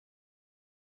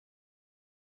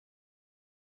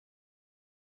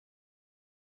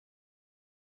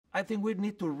I think we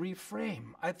need to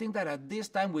reframe. I think that at this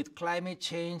time with climate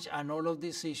change and all of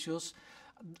these issues,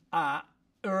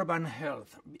 urban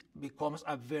health becomes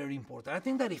a very important. I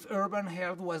think that if urban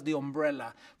health was the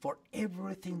umbrella for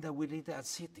everything that we did at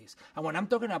cities, and when I'm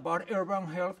talking about urban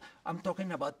health, I'm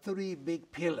talking about three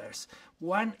big pillars.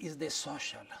 One is the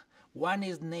social, one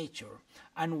is nature,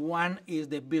 and one is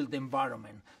the built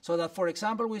environment. So that, for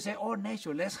example, we say, oh,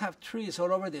 nature, let's have trees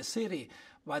all over the city.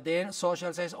 But then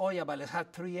social says, oh yeah, but let's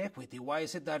have tree equity. Why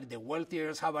is it that the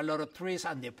wealthier have a lot of trees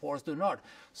and the poor do not?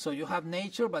 So you have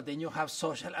nature, but then you have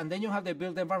social, and then you have the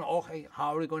built environment. Okay,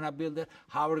 how are we going to build it?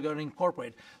 How are we going to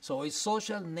incorporate? So it's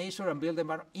social, nature, and built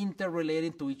environment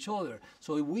interrelated to each other.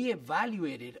 So if we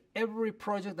evaluated every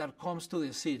project that comes to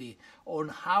the city on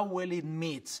how well it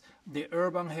meets the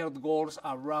urban health goals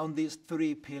around these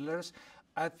three pillars,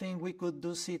 I think we could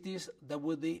do cities that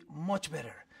would be much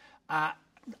better.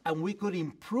 And we could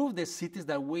improve the cities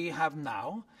that we have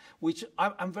now, which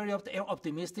I'm very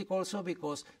optimistic also,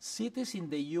 because cities in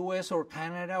the US or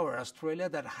Canada or Australia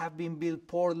that have been built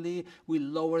poorly with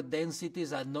lower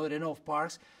densities and not enough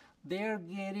parks, they're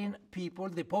getting people,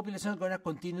 the population is going to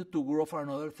continue to grow for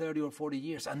another 30 or 40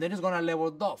 years, and then it's going to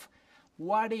level off.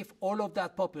 What if all of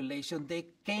that population, they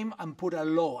came and put a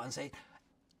law and say,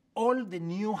 all the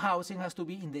new housing has to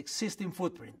be in the existing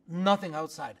footprint, nothing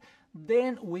outside?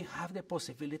 Then we have the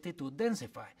possibility to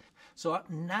densify. So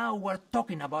now we're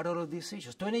talking about all of these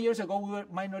issues. 20 years ago,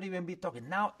 we might not even be talking.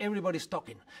 Now everybody's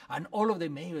talking. And all of the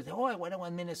mayors say, oh, I want a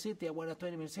 1 minute city, I want a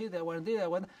 20-minute city, I want this, I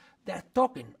want... They're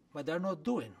talking, but they're not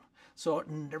doing. So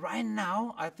right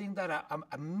now, I think that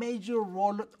a major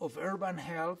role of urban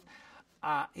health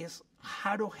is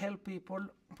how to help people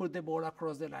put the ball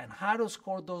across the line, how to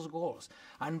score those goals.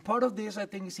 And part of this, I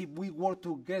think, is if we work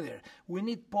together. We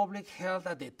need public health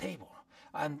at the table.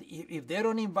 And if they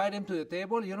don't invite them to the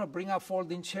table, bring a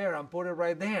folding chair and put it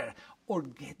right there. Or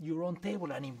get your own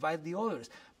table and invite the others.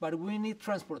 But we need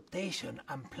transportation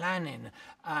and planning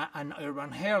and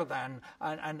urban health and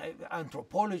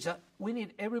anthropology. We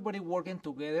need everybody working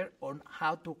together on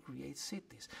how to create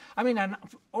cities. I mean, and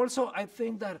also I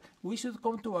think that we should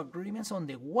come to agreements on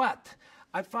the what.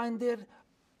 I find it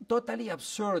totally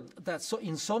absurd that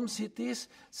in some cities,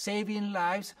 saving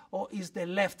lives is the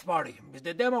left party. It's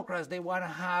the Democrats, they want to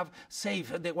have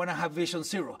they want to have Vision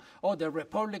Zero. Or the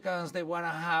Republicans, they want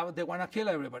to kill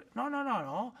everybody.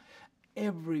 No.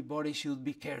 Everybody should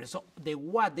be cared. So the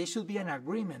what, there should be an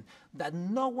agreement that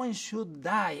no one should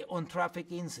die on traffic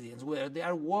incidents, whether they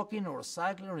are walking or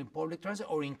cycling or in public transit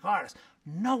or in cars.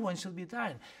 No one should be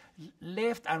dying.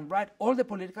 Left and right, all the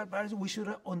political parties, we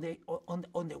should on the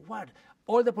what.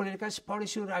 All the political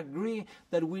parties should agree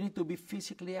that we need to be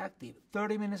physically active,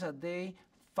 30 minutes a day,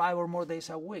 5 or more days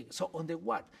a week. So on the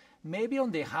what? Maybe on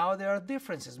the how there are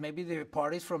differences. Maybe the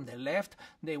parties from the left,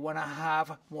 they want to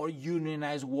have more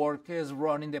unionized workers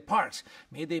running the parks.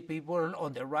 Maybe the people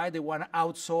on the right, they want to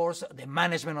outsource the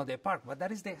management of the park. But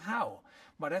that is the how.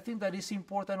 But I think that it's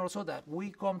important also that we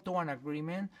come to an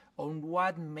agreement on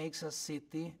what makes a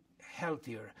city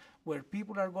healthier, where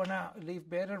people are going to live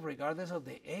better regardless of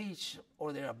the age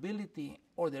or their ability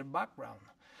or their background.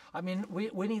 I mean,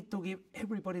 we need to give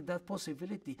everybody that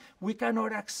possibility. We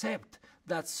cannot accept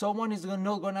that someone is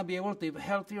not going to be able to be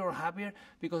healthier or happier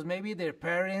because maybe their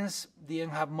parents didn't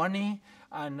have money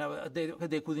and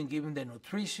they couldn't give them the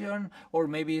nutrition, or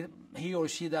maybe he or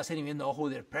she doesn't even know who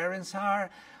their parents are.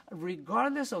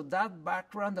 Regardless of that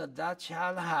background that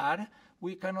child had,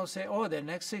 we cannot say, oh, the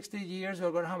next 60 years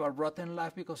we're going to have a rotten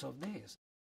life because of this.